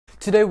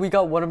Today we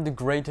got one of the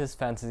greatest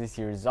fantasy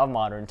series of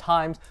modern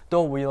times,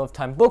 The Wheel of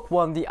Time Book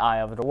 1, The Eye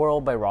of the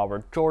World by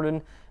Robert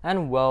Jordan,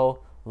 and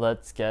well,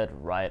 let's get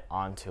right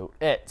onto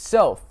it.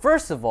 So,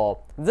 first of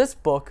all, this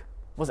book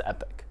was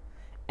epic,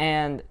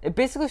 and it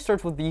basically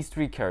starts with these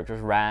three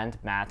characters, Rand,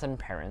 Matt, and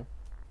Perrin.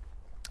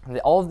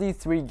 All of these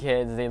three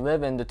kids, they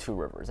live in the Two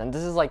Rivers, and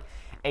this is like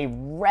a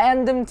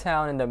random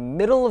town in the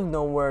middle of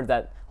nowhere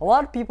that a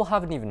lot of people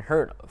haven't even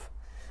heard of.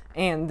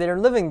 And they're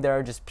living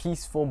there just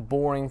peaceful,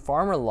 boring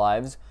farmer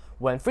lives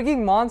when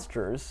freaking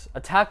monsters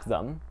attack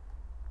them,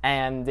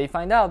 and they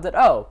find out that,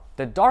 oh,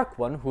 the Dark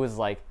One, who is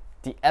like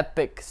the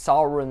epic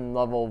Sauron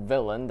level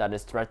villain that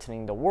is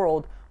threatening the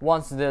world,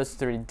 wants those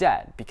three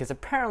dead, because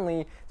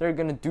apparently they're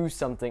gonna do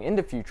something in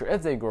the future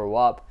if they grow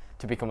up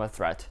to become a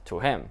threat to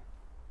him.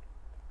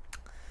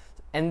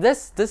 And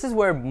this is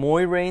where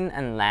Moiraine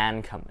and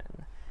Lan come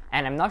in.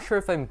 And I'm not sure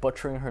if I'm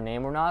butchering her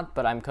name or not,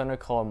 but I'm gonna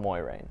call her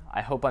Moiraine.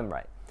 I hope I'm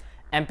right.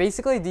 And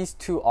basically these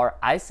two are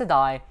Aes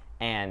Sedai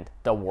and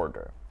the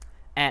Warder.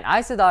 And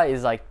Aes Sedai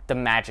is like the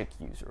magic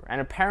user.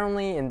 And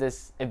apparently in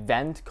this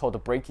event called the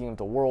Breaking of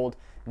the World,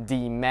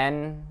 the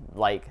men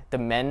Aes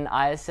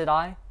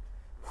Sedai,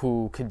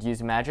 who could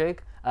use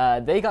magic,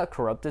 they got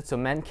corrupted, so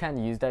men can't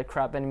use that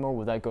crap anymore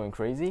without going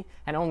crazy.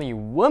 And only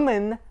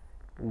women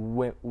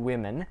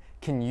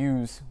can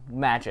use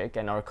magic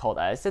and are called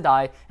Aes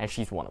Sedai, and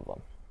she's one of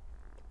them.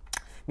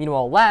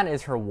 Meanwhile, Lan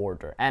is her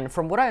warder, and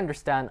from what I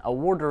understand, a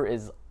warder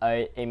is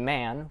a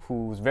man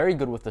who's very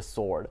good with the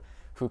sword,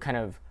 who kind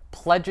of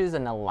pledges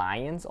an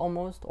alliance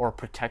almost, or a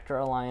protector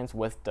alliance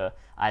with the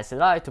Aes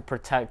Sedai to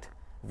protect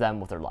them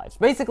with their lives.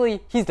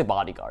 Basically, he's the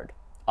bodyguard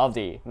of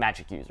the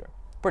magic user.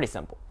 Pretty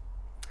simple.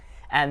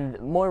 And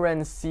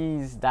Moiraine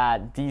sees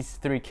that these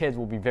three kids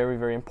will be very,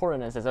 very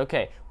important and says,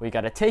 okay, we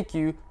gotta take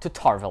you to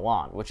Tar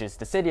Valon, which is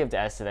the city of the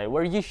Aes Sedai,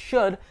 where you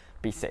should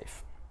be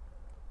safe.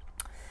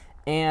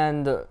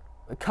 And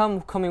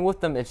coming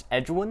with them is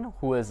Edwin,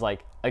 who is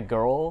like a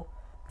girl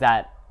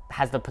that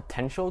has the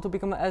potential to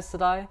become an Aes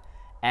Sedai,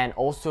 and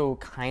also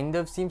kind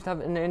of seems to have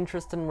an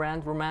interest in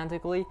Rand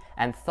romantically,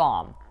 and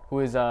Thom, who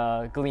is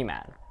a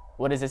gleeman,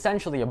 what is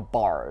essentially a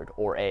bard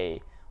or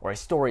a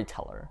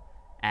storyteller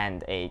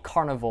and a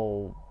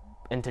carnival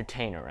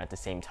entertainer at the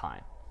same time.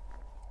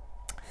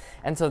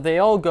 And so they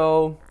all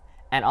go,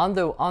 and on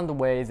the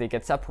way they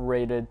get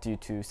separated due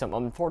to some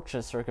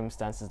unfortunate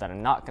circumstances that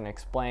I'm not going to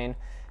explain,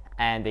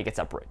 and they get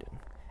separated.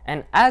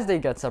 And as they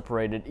get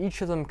separated,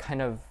 each of them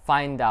kind of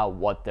find out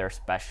what their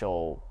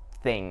special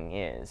thing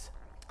is.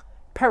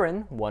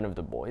 Perrin, one of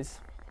the boys,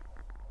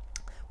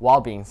 while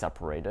being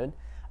separated,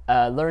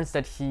 learns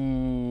that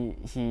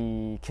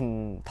he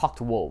can talk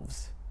to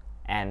wolves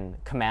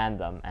and command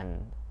them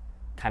and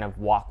kind of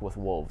walk with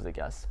wolves, I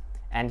guess.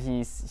 And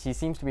he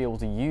seems to be able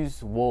to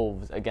use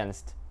wolves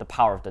against the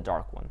power of the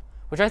Dark One,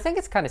 which I think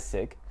is kind of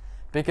sick,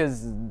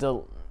 because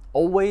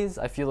always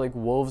I feel like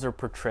wolves are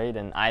portrayed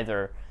in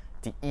either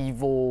the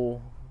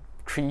evil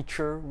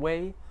creature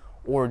way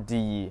or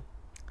the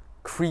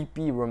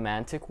creepy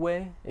romantic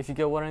way, if you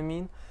get what I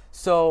mean.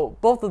 So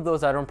both of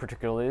those I don't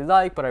particularly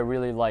like, but I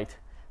really liked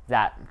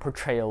that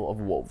portrayal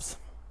of wolves.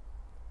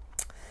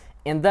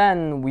 And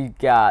then we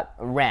got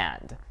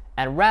Rand.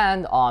 And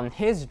Rand, on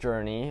his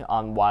journey,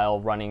 while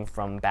running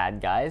from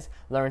bad guys,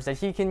 learns that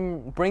he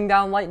can bring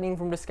down lightning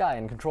from the sky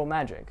and control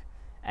magic.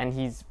 And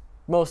he's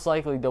most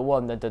likely the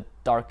one that the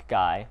dark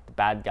guy, the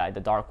bad guy,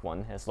 the Dark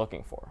One, is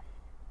looking for.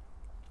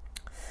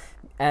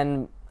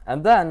 And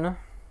then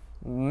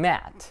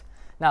Matt.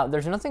 Now,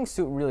 there's nothing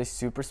really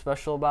super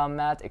special about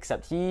Matt,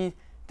 except the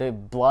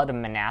blood of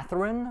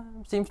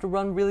Manatharan seems to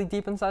run really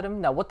deep inside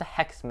him. Now, what the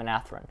heck is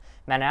Manatharan?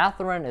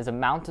 Manatharan is a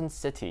mountain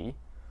city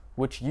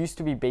which used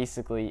to be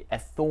basically a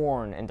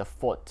thorn in the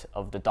foot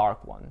of the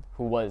Dark One,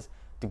 who was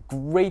the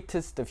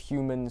greatest of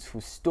humans, who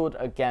stood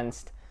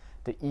against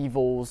the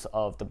evils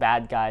of the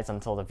bad guys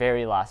until the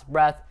very last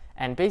breath.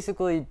 And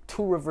basically,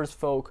 Two Rivers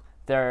folk,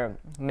 they're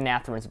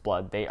Manatharan's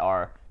blood. They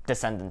are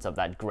descendants of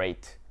that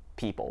great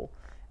people.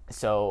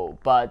 So,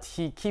 but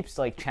he keeps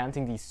like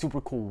chanting these super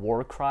cool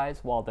war cries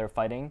while they're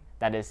fighting.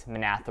 That is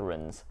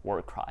Manatharan's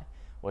war cry,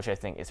 which I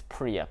think is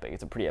pretty epic.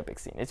 It's a pretty epic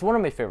scene. It's one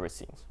of my favorite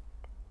scenes.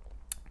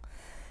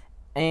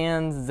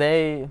 And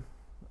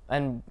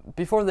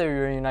before they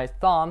reunite,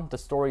 Thom, the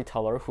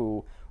storyteller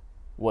who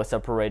was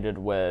separated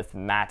with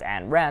Matt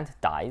and Rand,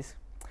 dies.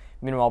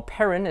 Meanwhile,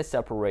 Perrin is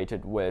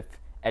separated with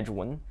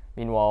Edwin.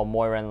 Meanwhile,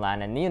 Moiraine,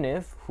 Lan, and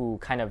Nynaeve, who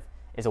kind of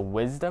is a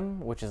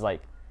wisdom, which is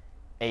like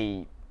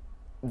a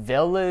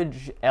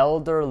village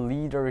elder,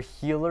 leader,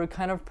 healer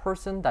kind of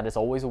person that is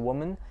always a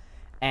woman,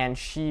 and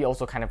she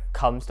also kind of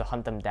comes to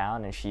hunt them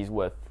down, and she's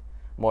with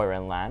Moira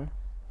and Lan.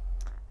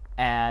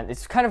 And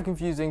it's kind of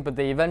confusing, but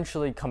they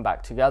eventually come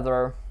back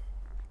together,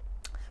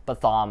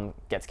 but Thom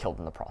gets killed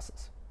in the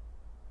process.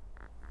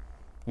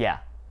 Yeah,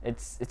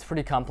 it's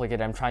pretty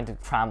complicated. I'm trying to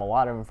cram a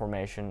lot of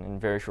information in a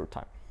very short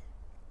time.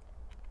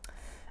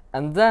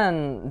 And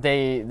then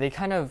they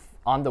kind of,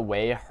 on the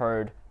way,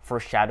 heard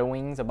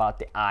foreshadowings about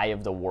the Eye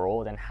of the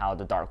World and how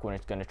the Dark One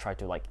is going to try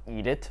to like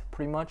eat it,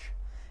 pretty much,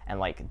 and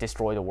like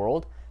destroy the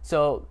world.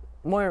 So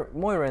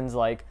Moirin's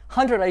like,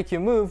 100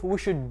 IQ move, we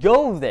should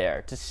go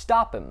there to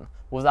stop him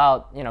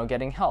without, you know,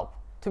 getting help.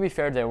 To be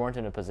fair, they weren't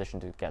in a position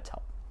to get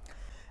help.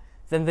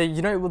 Then they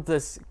unite with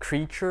this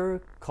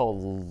creature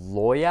called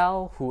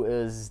Loyal, who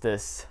is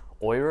this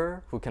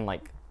Oirer who can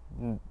like,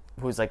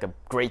 who's like a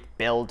great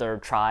builder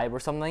tribe or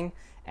something,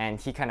 and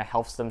he kind of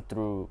helps them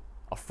through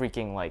a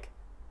freaking like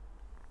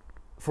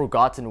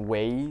forgotten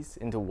ways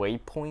into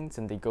waypoints,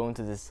 and they go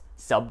into this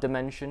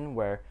sub-dimension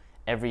where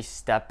every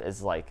step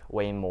is like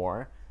way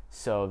more.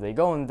 So they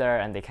go in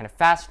there and they kind of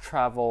fast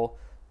travel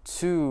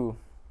to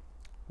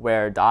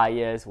where Dai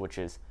is, which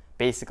is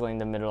basically in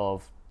the middle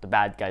of the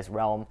bad guy's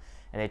realm,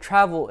 and they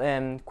travel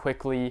in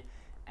quickly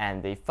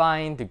and they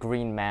find the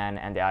Green Man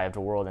and the Eye of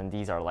the World, and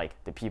these are like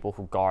the people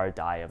who guard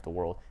the Eye of the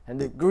World. And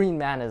the Green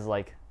Man is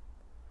like,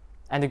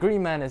 and the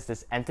Green Man is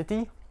this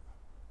entity.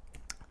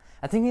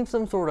 I think he's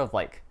some sort of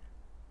like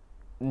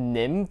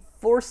nymph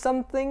or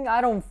something.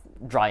 I don't,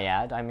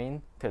 dryad, I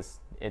mean, because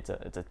it's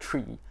a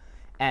tree,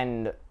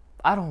 and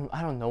I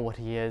don't know what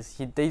he is.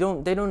 They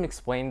don't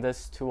explain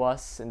this to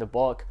us in the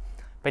book,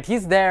 but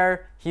he's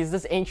there. He's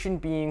this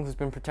ancient being who's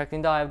been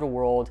protecting the Eye of the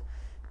World,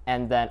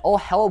 and then all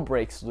hell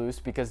breaks loose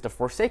because the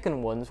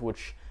Forsaken Ones,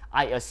 which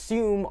I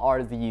assume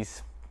are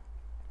these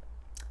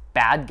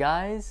bad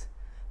guys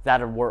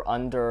that were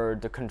under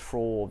the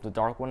control of the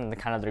Dark One and the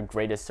kind of their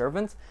greatest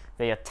servants,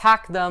 they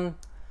attack them.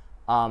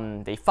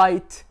 They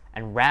fight,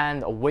 and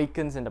Rand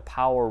awakens into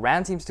power.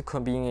 Rand seems to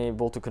being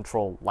able to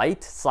control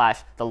light,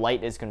 / the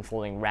light is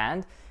controlling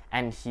Rand,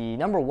 and he,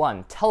 number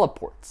one,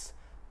 teleports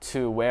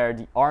to where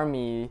the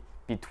army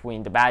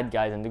between the bad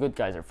guys and the good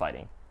guys are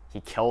fighting. He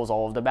kills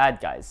all of the bad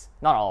guys.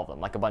 Not all of them,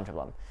 like a bunch of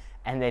them.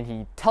 And then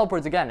he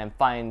teleports again and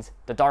finds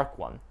the Dark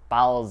One,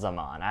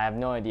 Balzaman. I have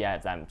no idea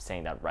if I'm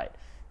saying that right.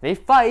 They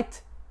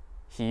fight.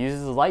 He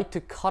uses light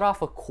to cut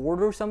off a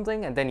cord or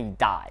something, and then he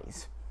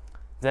dies.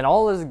 Then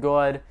all is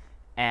good,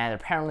 and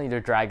apparently the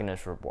dragon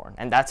is reborn.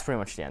 And that's pretty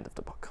much the end of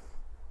the book.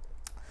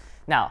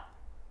 Now,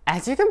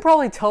 as you can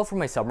probably tell from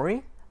my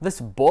summary,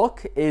 this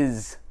book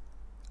is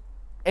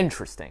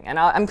interesting. And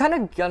I'm kind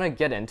of gonna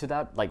get into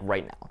that like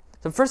right now.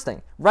 So first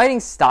thing, writing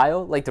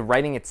style, like the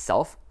writing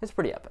itself, is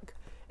pretty epic.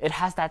 It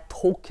has that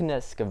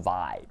Tolkien-esque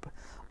vibe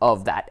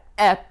of that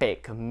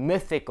epic,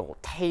 mythical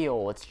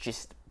tale. It's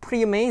just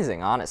pretty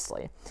amazing,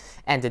 honestly.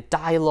 And the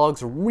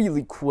dialogues are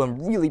really cool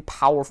and really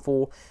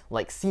powerful,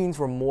 like scenes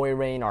where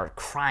Moiraine are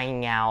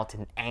crying out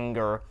in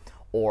anger,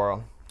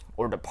 or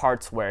the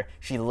parts where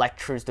she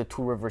lectures the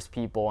Two Rivers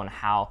people on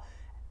how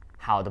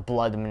the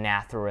blood of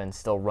Manathorin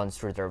still runs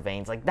through their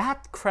veins. Like,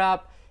 that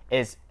crap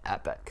is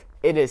epic.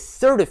 It is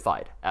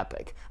certified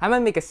epic. I might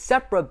make a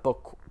separate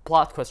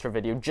BookQuester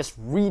video just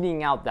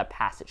reading out that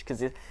passage,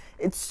 because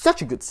it's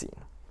such a good scene.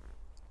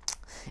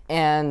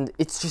 And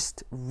it's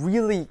just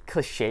really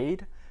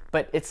cliched,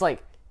 but it's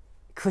like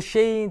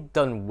cliche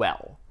done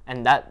well.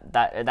 And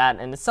that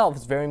in itself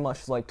is very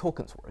much like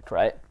Tolkien's work,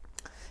 right?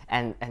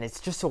 And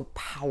it's just so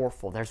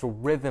powerful. There's a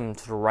rhythm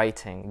to the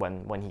writing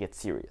when he gets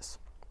serious.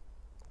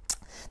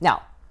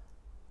 Now,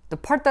 the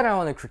part that I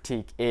want to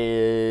critique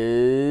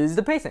is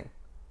the pacing.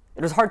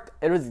 It was hard.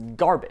 It was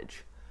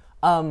garbage.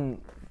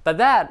 But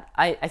that,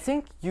 I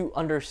think you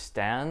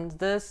understand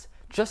this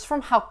just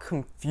from how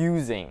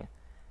confusing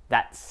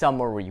that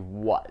summary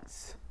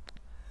was.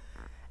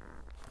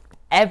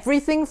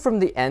 Everything from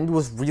the end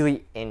was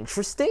really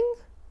interesting,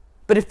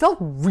 but it felt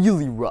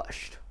really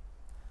rushed.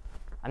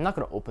 I'm not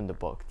going to open the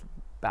book.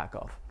 Back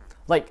off.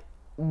 Like,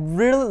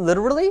 really,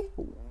 literally,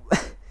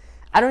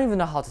 I don't even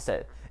know how to say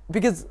it.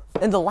 Because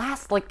in the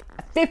last, like,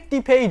 50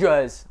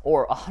 pages,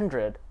 or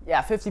 100,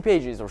 yeah, 50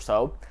 pages or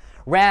so,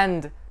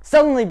 Rand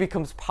suddenly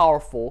becomes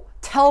powerful,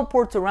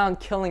 teleports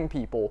around killing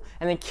people,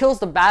 and then kills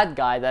the bad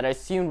guy that I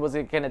assumed was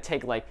going to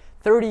take, like,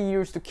 30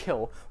 years to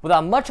kill,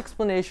 without much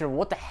explanation of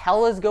what the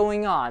hell is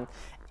going on.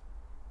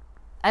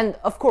 And,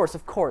 of course,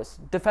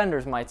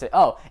 defenders might say,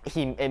 oh,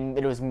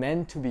 it was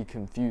meant to be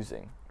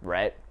confusing,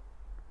 right?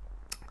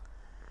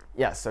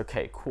 Yes,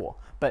 okay, cool.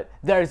 But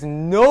there's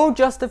no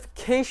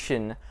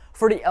justification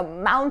for the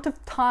amount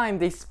of time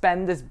they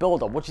spend this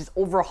build-up, which is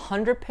over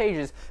 100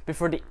 pages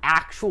before the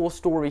actual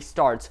story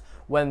starts,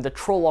 when the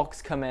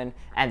Trollocs come in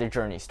and the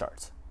journey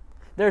starts.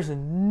 There's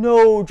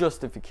no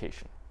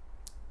justification.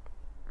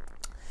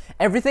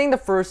 Everything the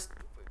first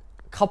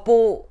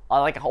couple,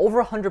 like over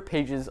 100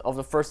 pages of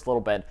the first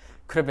little bit,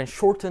 could have been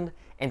shortened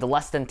into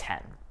less than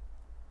 10.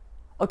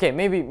 Okay,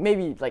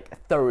 maybe like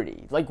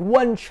 30, like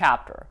one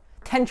chapter.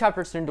 10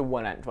 chapters into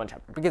one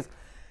chapter, because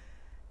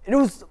it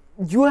was,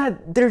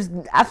 there's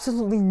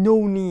absolutely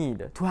no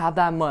need to have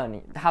that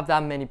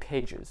many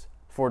pages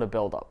for the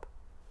build-up.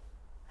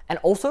 And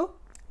also,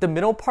 the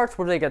middle parts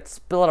where they get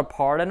split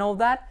apart and all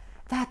that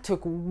took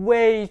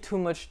way too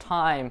much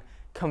time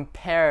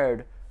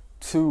compared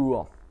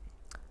to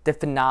the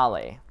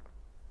finale.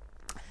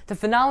 The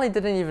finale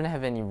didn't even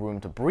have any room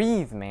to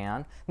breathe,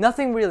 man.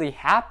 Nothing really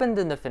happened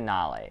in the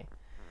finale.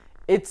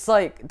 It's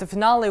like, the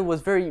finale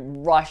was very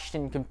rushed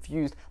and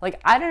confused.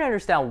 Like, I didn't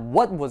understand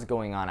what was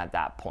going on at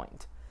that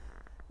point.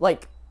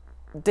 Like,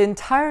 the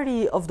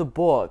entirety of the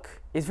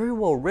book is very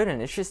well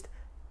written. It's just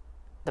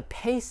the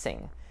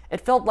pacing. It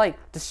felt like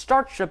the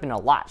start should have been a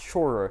lot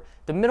shorter.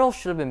 The middle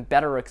should have been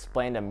better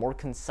explained and more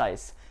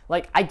concise.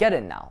 Like, I get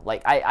it now.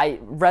 Like, I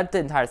read the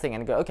entire thing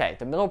and go, okay,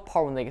 the middle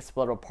part when they get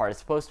split apart is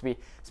supposed to be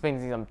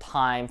spending some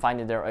time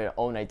finding their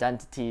own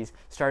identities,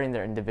 starting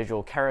their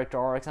individual character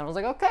arcs. And I was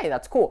like, okay,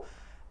 that's cool.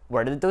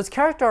 Where did those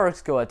character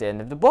arcs go at the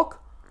end of the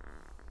book?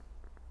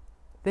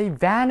 They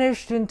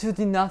vanished into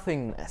the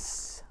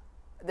nothingness.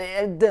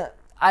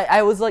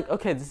 I was like,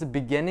 okay, this is the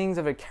beginnings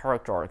of a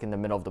character arc in the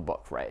middle of the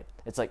book, right?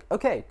 It's like,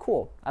 okay,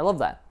 cool. I love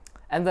that.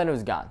 And then it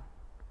was gone.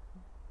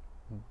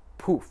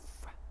 Poof.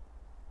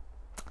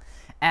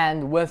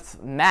 And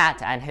with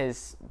Matt and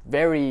his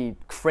very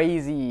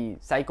crazy,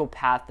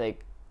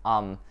 psychopathic,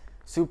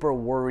 super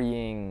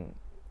worrying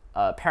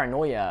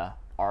paranoia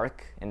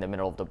arc in the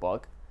middle of the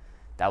book,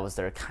 that was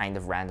there kind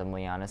of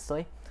randomly,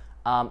 honestly.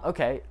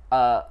 Okay,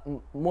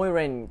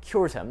 Moiraine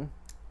cures him,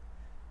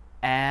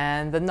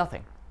 and then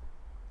nothing.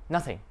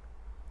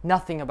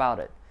 Nothing about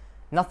it.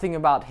 Nothing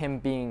about him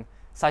being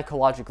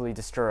psychologically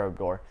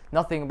disturbed, or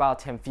nothing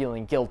about him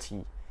feeling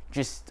guilty.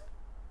 Just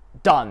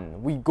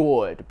done. We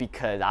good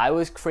because I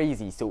was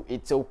crazy, so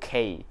it's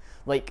okay.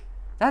 Like,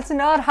 that's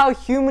not how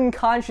human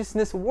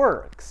consciousness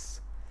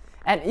works.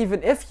 And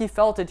even if he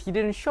felt it, he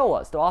didn't show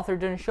us. The author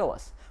didn't show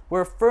us.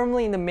 We're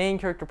firmly in the main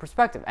character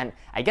perspective, and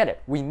I get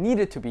it. We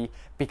needed to be,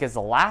 because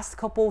the last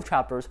couple of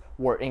chapters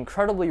were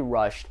incredibly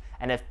rushed,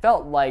 and it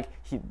felt like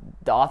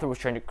the author was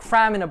trying to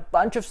cram in a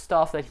bunch of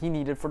stuff that he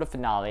needed for the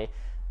finale.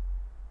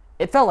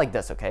 It felt like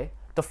this, okay?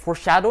 The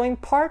foreshadowing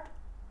part,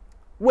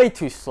 way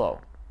too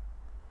slow.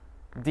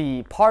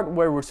 The part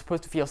where we're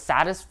supposed to feel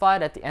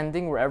satisfied at the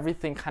ending, where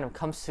everything kind of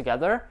comes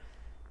together,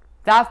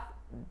 that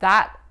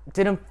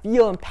didn't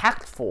feel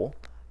impactful,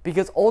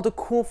 because all the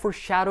cool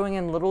foreshadowing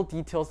and little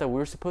details that we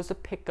were supposed to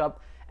pick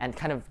up and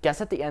kind of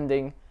guess at the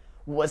ending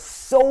was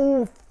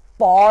so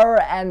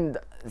far and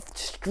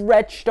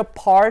stretched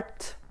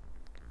apart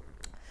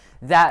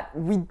that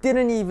we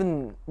didn't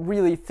even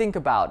really think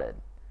about it.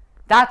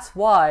 That's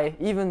why,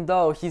 even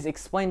though he's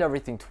explained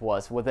everything to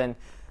us within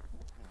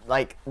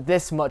like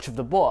this much of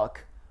the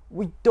book,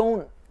 we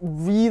don't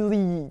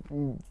really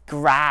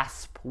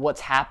grasp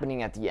what's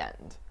happening at the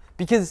end,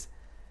 because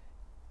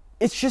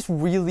it's just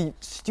really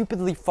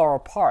stupidly far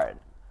apart.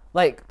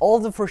 Like, all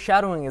the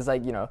foreshadowing is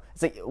like, you know,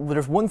 it's like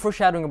there's one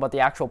foreshadowing about the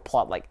actual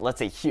plot, like, let's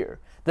say here.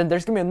 Then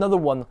there's gonna be another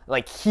one,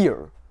 like,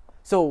 here.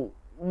 So,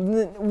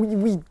 we're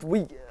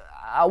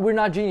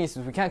not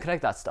geniuses. We can't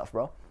connect that stuff,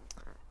 bro.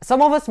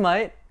 Some of us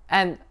might,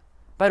 and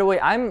by the way,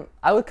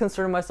 I would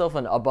consider myself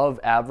an above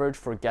average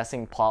for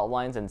guessing plot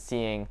lines and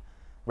seeing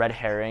red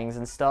herrings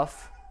and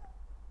stuff.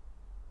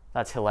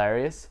 That's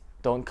hilarious.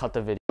 Don't cut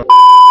the video.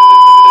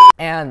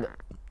 And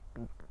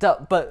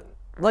but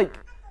like,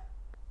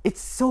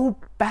 it's so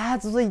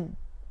badly,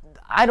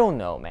 I don't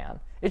know, man.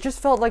 It just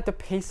felt like the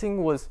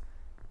pacing was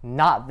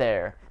not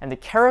there, and the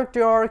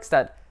character arcs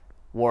that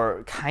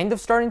were kind of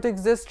starting to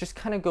exist just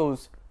kind of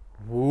goes,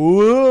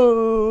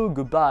 whoa,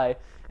 goodbye,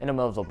 in the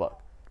middle of the book.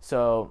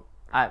 So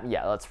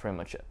yeah, that's pretty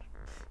much it.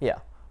 Yeah,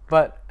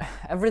 but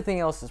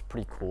everything else is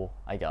pretty cool,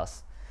 I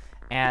guess.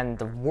 And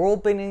the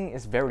world building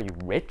is very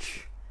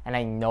rich, and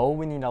I know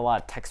we need a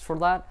lot of text for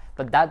that,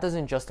 but that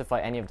doesn't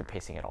justify any of the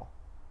pacing at all,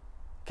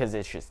 because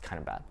it's just kind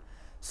of bad.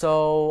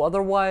 So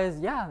otherwise,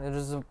 yeah, it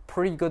was a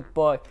pretty good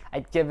book.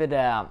 I'd give it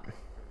a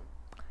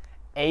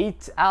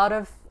 8 out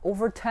of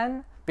over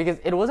 10, because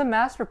it was a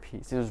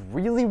masterpiece. It was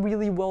really,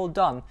 really well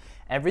done.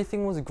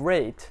 Everything was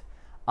great.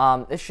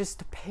 It's just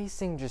the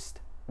pacing just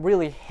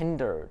really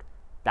hindered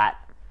that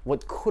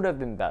what could have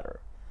been better.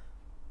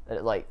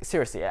 Like,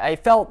 seriously,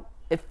 it felt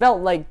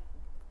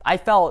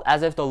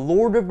as if the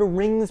Lord of the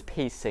Rings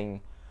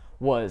pacing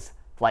was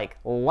like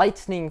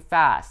lightning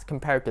fast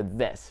compared to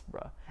this,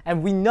 bro.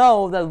 And we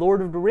know that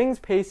Lord of the Rings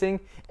pacing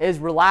is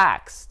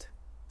relaxed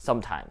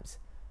sometimes,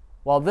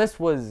 while this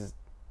was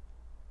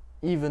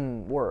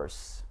even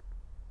worse.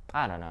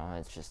 I don't know,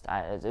 it's just,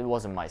 it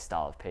wasn't my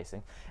style of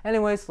pacing.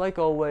 Anyways, like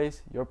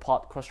always, your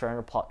BookQuester and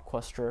your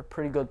BookQuester,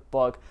 pretty good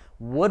book.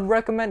 Would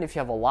recommend if you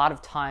have a lot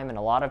of time and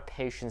a lot of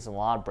patience and a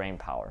lot of brain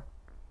power.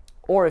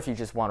 Or if you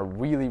just want a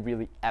really,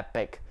 really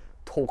epic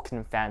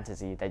Tolkien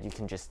fantasy that you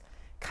can just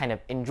kind of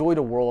enjoy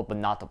the world but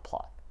not the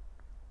plot.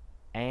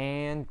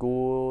 And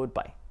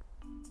goodbye.